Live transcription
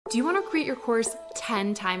Do you want to create your course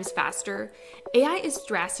 10 times faster? AI is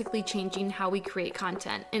drastically changing how we create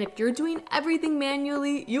content, and if you're doing everything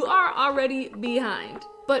manually, you are already behind.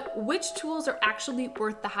 But which tools are actually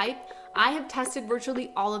worth the hype? I have tested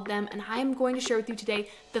virtually all of them, and I am going to share with you today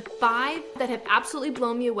the 5 that have absolutely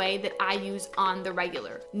blown me away that I use on the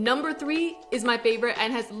regular. Number 3 is my favorite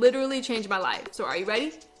and has literally changed my life. So are you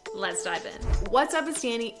ready? Let's dive in. What's up, it's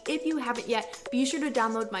Danie. If you haven't yet, be sure to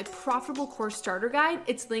download my profitable course starter guide.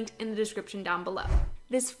 It's linked in the description down below.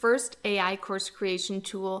 This first AI course creation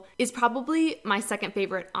tool is probably my second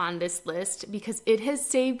favorite on this list because it has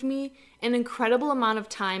saved me an incredible amount of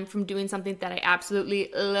time from doing something that I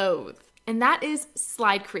absolutely loathe, and that is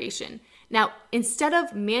slide creation. Now, instead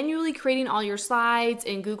of manually creating all your slides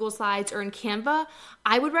in Google Slides or in Canva,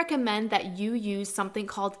 I would recommend that you use something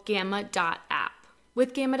called gamma.app.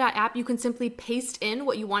 With gamma.app, you can simply paste in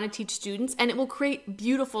what you want to teach students and it will create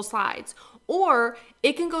beautiful slides. Or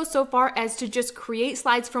it can go so far as to just create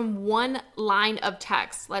slides from one line of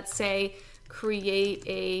text. Let's say create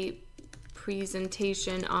a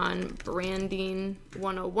presentation on branding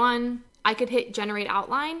 101. I could hit generate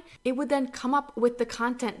outline. It would then come up with the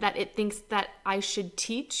content that it thinks that I should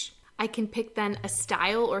teach. I can pick then a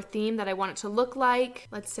style or theme that I want it to look like.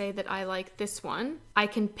 Let's say that I like this one. I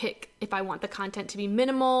can pick if I want the content to be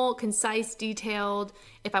minimal, concise, detailed,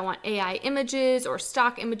 if I want AI images or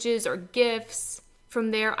stock images or GIFs. From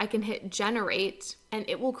there, I can hit generate and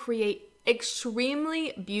it will create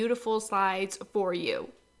extremely beautiful slides for you.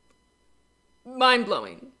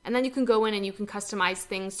 Mind-blowing. And then you can go in and you can customize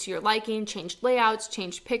things to your liking, change layouts,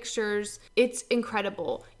 change pictures. It's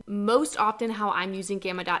incredible. Most often how I'm using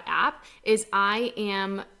gamma.app is I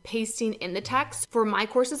am pasting in the text. For my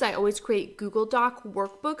courses, I always create Google Doc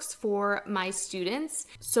workbooks for my students.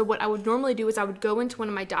 So what I would normally do is I would go into one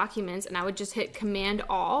of my documents and I would just hit Command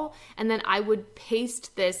All, and then I would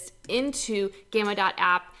paste this into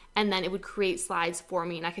gamma.app, and then it would create slides for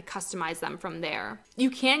me and I could customize them from there. You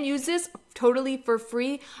can use this totally for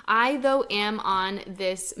free. I, though, am on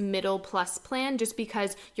this middle plus plan just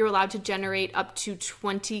because you're allowed to generate up to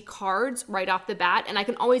 20 cards right off the bat, and I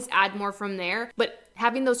can always add more from there. But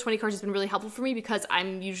having those 20 cards has been really helpful for me because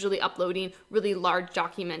I'm usually uploading really large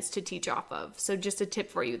documents to teach off of. So just a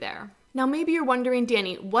tip for you there. Now, maybe you're wondering,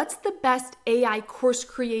 Danie, what's the best AI course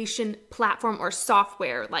creation platform or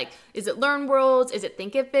software? Like, is it LearnWorlds? Is it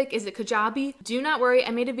Thinkific? Is it Kajabi? Do not worry,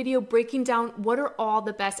 I made a video breaking down what are all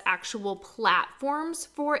the best actual platforms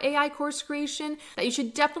for AI course creation that you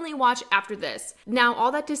should definitely watch after this. Now,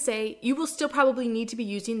 all that to say, you will still probably need to be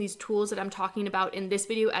using these tools that I'm talking about in this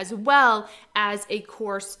video as well as a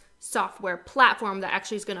course software platform that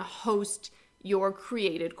actually is gonna host your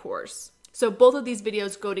created course. So both of these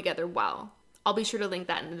videos go together well. I'll be sure to link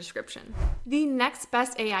that in the description. The next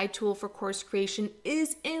best AI tool for course creation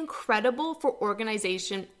is incredible for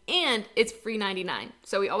organization and it's free 99.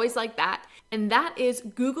 So we always like that. And that is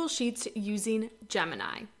Google Sheets using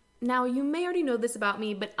Gemini. Now, you may already know this about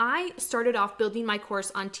me, but I started off building my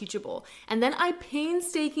course on Teachable, and then I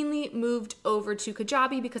painstakingly moved over to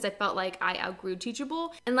Kajabi because I felt like I outgrew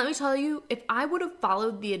Teachable. And let me tell you, if I would have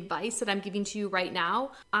followed the advice that I'm giving to you right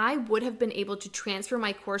now, I would have been able to transfer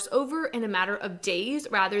my course over in a matter of days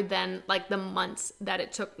rather than like the months that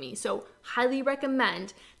it took me. So highly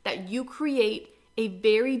recommend that you create a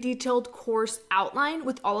very detailed course outline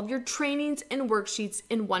with all of your trainings and worksheets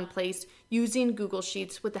in one place using Google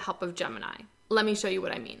Sheets with the help of Gemini. Let me show you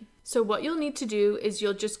what I mean. So what you'll need to do is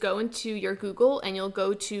you'll just go into your Google and you'll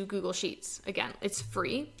go to Google Sheets. Again, it's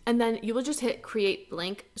free. And then you will just hit create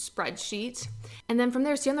blank spreadsheet. And then from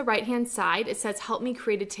there, see on the right-hand side, it says help me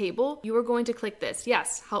create a table. You are going to click this.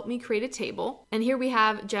 Yes, help me create a table. And here we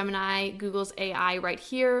have Gemini, Google's AI right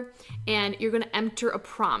here. And you're gonna enter a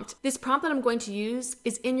prompt. This prompt that I'm going to use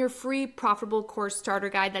is in your free profitable course starter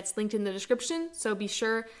guide that's linked in the description. So be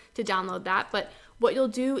sure to download that. But what you'll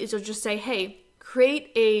do is you'll just say, hey,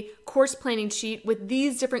 create a course planning sheet with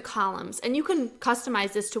these different columns. And you can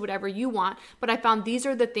customize this to whatever you want, but I found these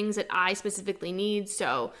are the things that I specifically need.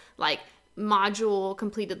 So like module,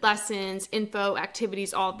 completed lessons, info,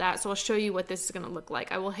 activities, all of that. So I'll show you what this is gonna look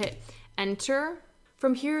like. I will hit enter.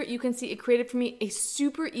 From here, you can see it created for me a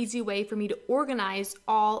super easy way for me to organize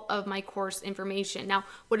all of my course information. Now,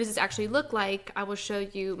 what does this actually look like? I will show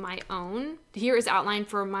you my own. Here is outline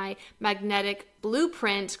for my magnetic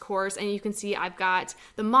blueprint course, and you can see I've got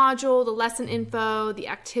the module, the lesson info, the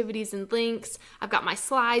activities and links. I've got my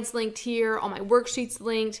slides linked here, all my worksheets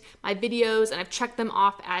linked, my videos, and I've checked them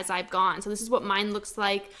off as I've gone. So this is what mine looks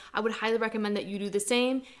like. I would highly recommend that you do the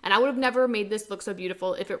same, and I would have never made this look so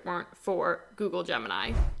beautiful if it weren't for Google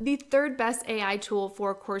Gemini. The third best AI tool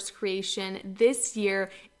for course creation this year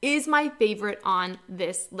is my favorite on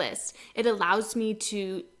this list. It allows me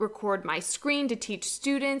to record my screen to teach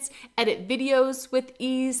students, edit videos with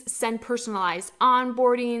ease, send personalized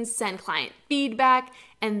onboardings, send client feedback,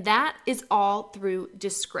 and that is all through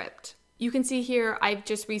Descript. You can see here, I've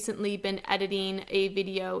just recently been editing a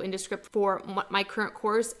video in Descript for my current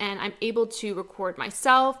course, and I'm able to record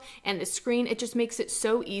myself and the screen. It just makes it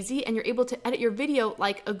so easy, and you're able to edit your video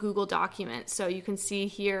like a Google document. So you can see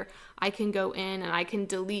here, I can go in and I can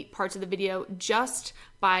delete parts of the video just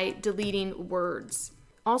by deleting words.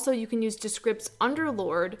 Also, you can use Descript's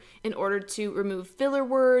underlord in order to remove filler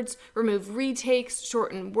words, remove retakes,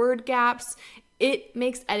 shorten word gaps. It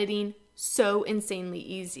makes editing so insanely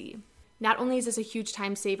easy. Not only is this a huge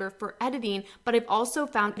time saver for editing, but I've also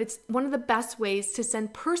found it's one of the best ways to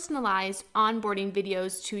send personalized onboarding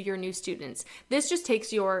videos to your new students. This just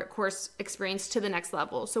takes your course experience to the next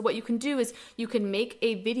level. So what you can do is you can make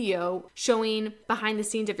a video showing behind the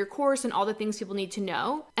scenes of your course and all the things people need to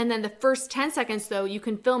know. And then the first 10 seconds though, you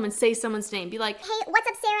can film and say someone's name. Be like, "Hey, what's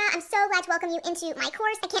up, Sarah? I'm so glad to welcome you into my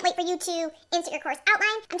course. I can't wait for you to insert your course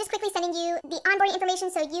outline. I'm just quickly sending you the onboarding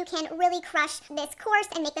information so you can really crush this course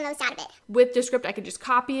and make the most out of it." With Descript, I could just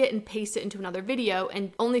copy it and paste it into another video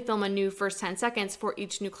and only film a new first 10 seconds for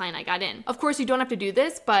each new client I got in. Of course, you don't have to do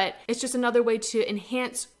this, but it's just another way to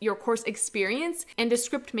enhance your course experience, and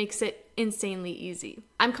Descript makes it insanely easy.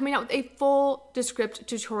 I'm coming out with a full Descript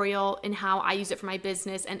tutorial in how I use it for my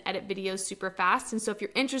business and edit videos super fast. And so if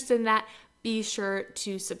you're interested in that, be sure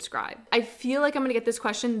to subscribe. I feel like I'm gonna get this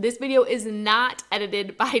question. This video is not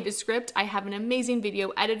edited by Descript. I have an amazing video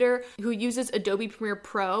editor who uses Adobe Premiere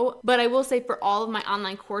Pro, but I will say for all of my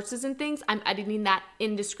online courses and things, I'm editing that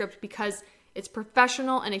in Descript because it's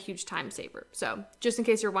professional and a huge time saver. So just in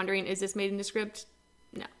case you're wondering, is this made in Descript?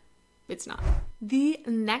 No, it's not. The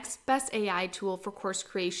next best AI tool for course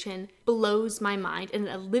creation blows my mind, and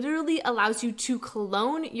it literally allows you to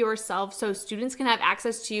clone yourself so students can have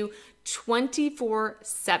access to you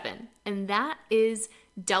 24/7, and that is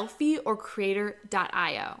Delphi or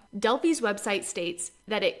Creator.io. Delphi's website states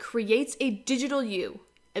that it creates a digital you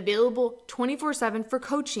available 24/7 for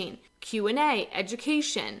coaching, Q&A,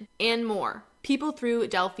 education, and more. People through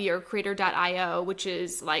Delphi or Creator.io, which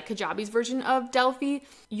is like Kajabi's version of Delphi,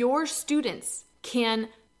 your students can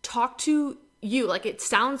talk to you, like it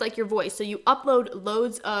sounds like your voice. So you upload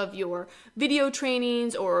loads of your video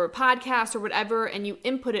trainings or podcasts or whatever, and you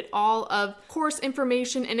input it all of course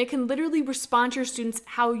information, and it can literally respond to your students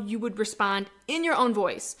how you would respond in your own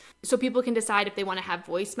voice. So people can decide if they want to have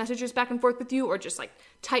voice messages back and forth with you or just like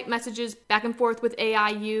type messages back and forth with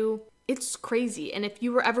AIU. It's crazy. And if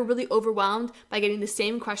you were ever really overwhelmed by getting the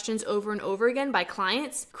same questions over and over again by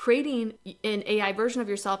clients, creating an AI version of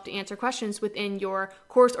yourself to answer questions within your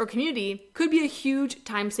course or community could be a huge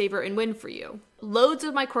time saver and win for you. Loads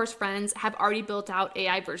of my course friends have already built out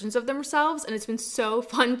AI versions of themselves, and it's been so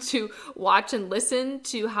fun to watch and listen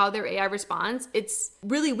to how their AI responds. It's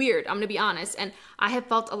really weird, I'm gonna be honest, and I have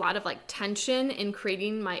felt a lot of like tension in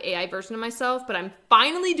creating my AI version of myself, but I'm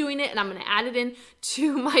finally doing it and I'm gonna add it in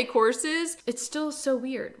to my courses. It's still so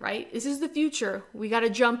weird, right? This is the future. We gotta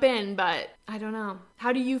jump in, but I don't know.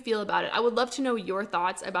 How do you feel about it? I would love to know your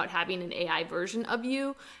thoughts about having an AI version of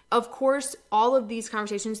you. Of course, all of these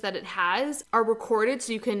conversations that it has are recorded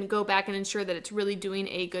so you can go back and ensure that it's really doing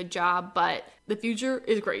a good job, but the future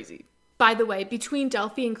is crazy. By the way, between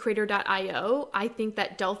Delphi and Creator.io, I think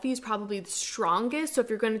that Delphi is probably the strongest. So if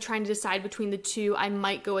you're going to try and decide between the two, I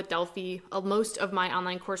might go with Delphi. Most of my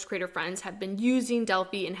online course creator friends have been using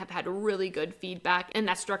Delphi and have had really good feedback, and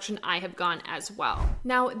that's the direction I have gone as well.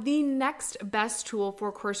 Now, the next best tool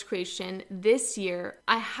for course creation this year,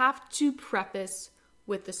 I have to preface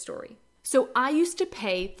with the story. So I used to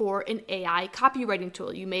pay for an AI copywriting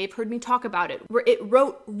tool. You may have heard me talk about it, where it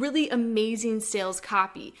wrote really amazing sales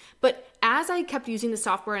copy. But as I kept using the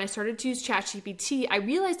software and I started to use ChatGPT, I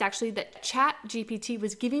realized actually that ChatGPT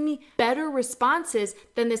was giving me better responses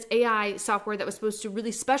than this AI software that was supposed to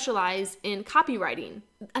really specialize in copywriting.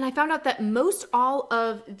 And I found out that most all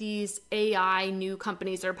of these AI new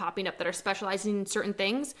companies that are popping up that are specializing in certain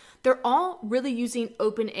things, they're all really using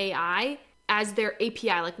OpenAI as their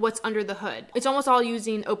API, like what's under the hood. It's almost all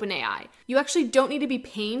using OpenAI. You actually don't need to be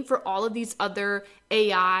paying for all of these other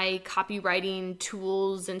AI copywriting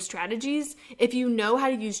tools and strategies if you know how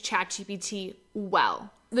to use ChatGPT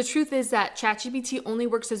well. The truth is that ChatGPT only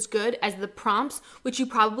works as good as the prompts, which you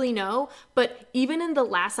probably know, but even in the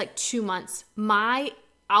last 2 months, my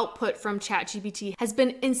output from ChatGPT has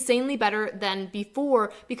been insanely better than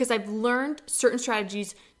before because I've learned certain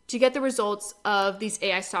strategies to get the results of these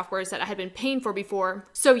AI softwares that I had been paying for before.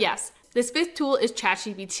 So yes, this fifth tool is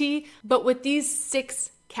ChatGPT, but with these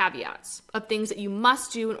 6 caveats of things that you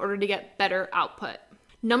must do in order to get better output.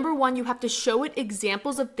 Number one, you have to show it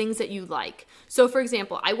examples of things that you like. So for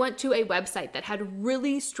example, I went to a website that had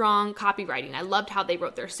really strong copywriting. I loved how they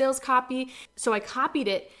wrote their sales copy. So I copied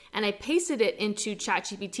it and I pasted it into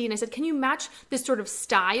ChatGPT and I said, can you match this sort of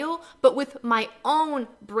style, but with my own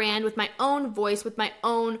brand, with my own voice, with my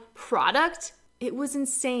own product? It was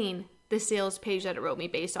insane, the sales page that it wrote me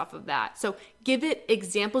based off of that. So give it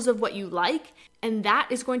examples of what you like, and that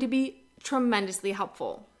is going to be tremendously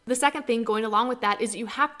helpful. The second thing going along with that is you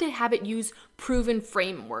have to have it use proven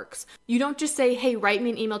frameworks. You don't just say, hey, write me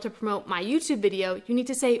an email to promote my YouTube video. You need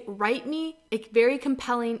to say, write me a very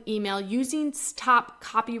compelling email using top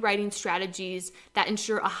copywriting strategies that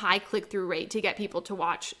ensure a high click-through rate to get people to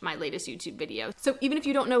watch my latest YouTube video. So even if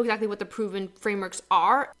you don't know exactly what the proven frameworks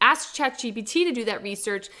are, ask ChatGPT to do that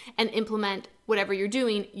research and implement whatever you're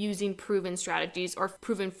doing using proven strategies or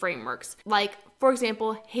proven frameworks. Like, for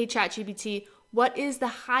example, hey, ChatGPT, what is the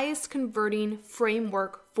highest converting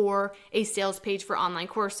framework for a sales page for online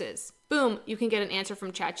courses? Boom, you can get an answer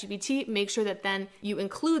from ChatGPT. Make sure that then you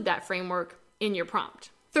include that framework in your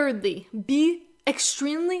prompt. Thirdly, be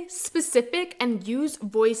extremely specific and use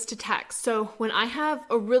voice to text. So when I have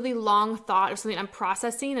a really long thought of something I'm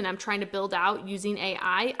processing and I'm trying to build out using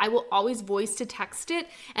AI, I will always voice to text it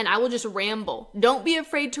and I will just ramble. Don't be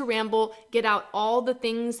afraid to ramble. Get out all the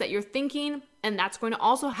things that you're thinking, and that's going to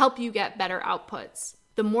also help you get better outputs.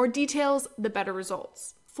 The more details, the better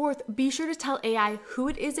results. Fourth, be sure to tell AI who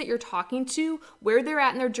it is that you're talking to, where they're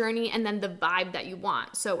at in their journey, and then the vibe that you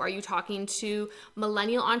want. So are you talking to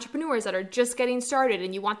millennial entrepreneurs that are just getting started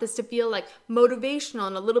and you want this to feel like motivational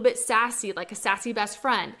and a little bit sassy, like a sassy best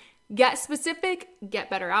friend? Get specific, get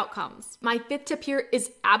better outcomes. My fifth tip here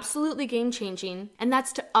is absolutely game-changing, and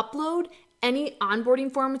that's to upload any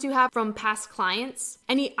onboarding forms you have from past clients,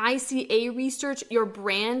 any ICA research, your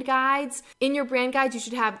brand guides. In your brand guides, you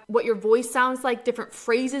should have what your voice sounds like, different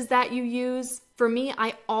phrases that you use. For me,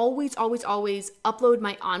 I always upload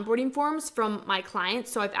my onboarding forms from my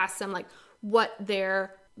clients. So I've asked them like what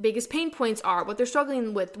their biggest pain points are, what they're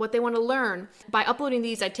struggling with, what they want to learn. By uploading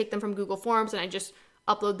these, I take them from Google Forms and I just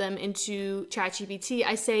upload them into ChatGPT.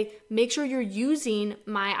 I say, make sure you're using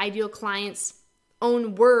my ideal client's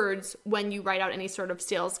own words when you write out any sort of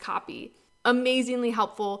sales copy. Amazingly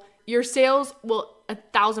helpful. Your sales will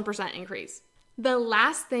 1,000% increase. The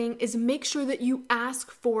last thing is make sure that you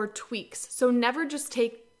ask for tweaks. So never just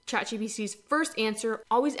take ChatGPT's first answer.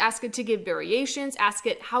 Always ask it to give variations. Ask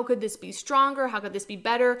it, how could this be stronger? How could this be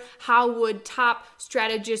better? How would top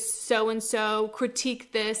strategist so-and-so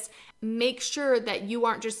critique this? Make sure that you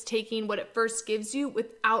aren't just taking what it first gives you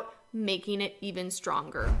without making it even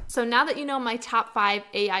stronger. So now that you know my top 5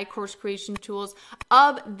 AI course creation tools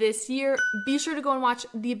of this year, be sure to go and watch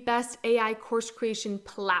the best AI course creation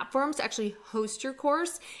platforms to actually host your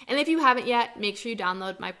course. And if you haven't yet, make sure you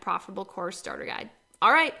download my Profitable Course Starter Guide.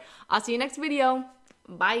 All right, I'll see you next video.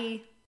 Bye.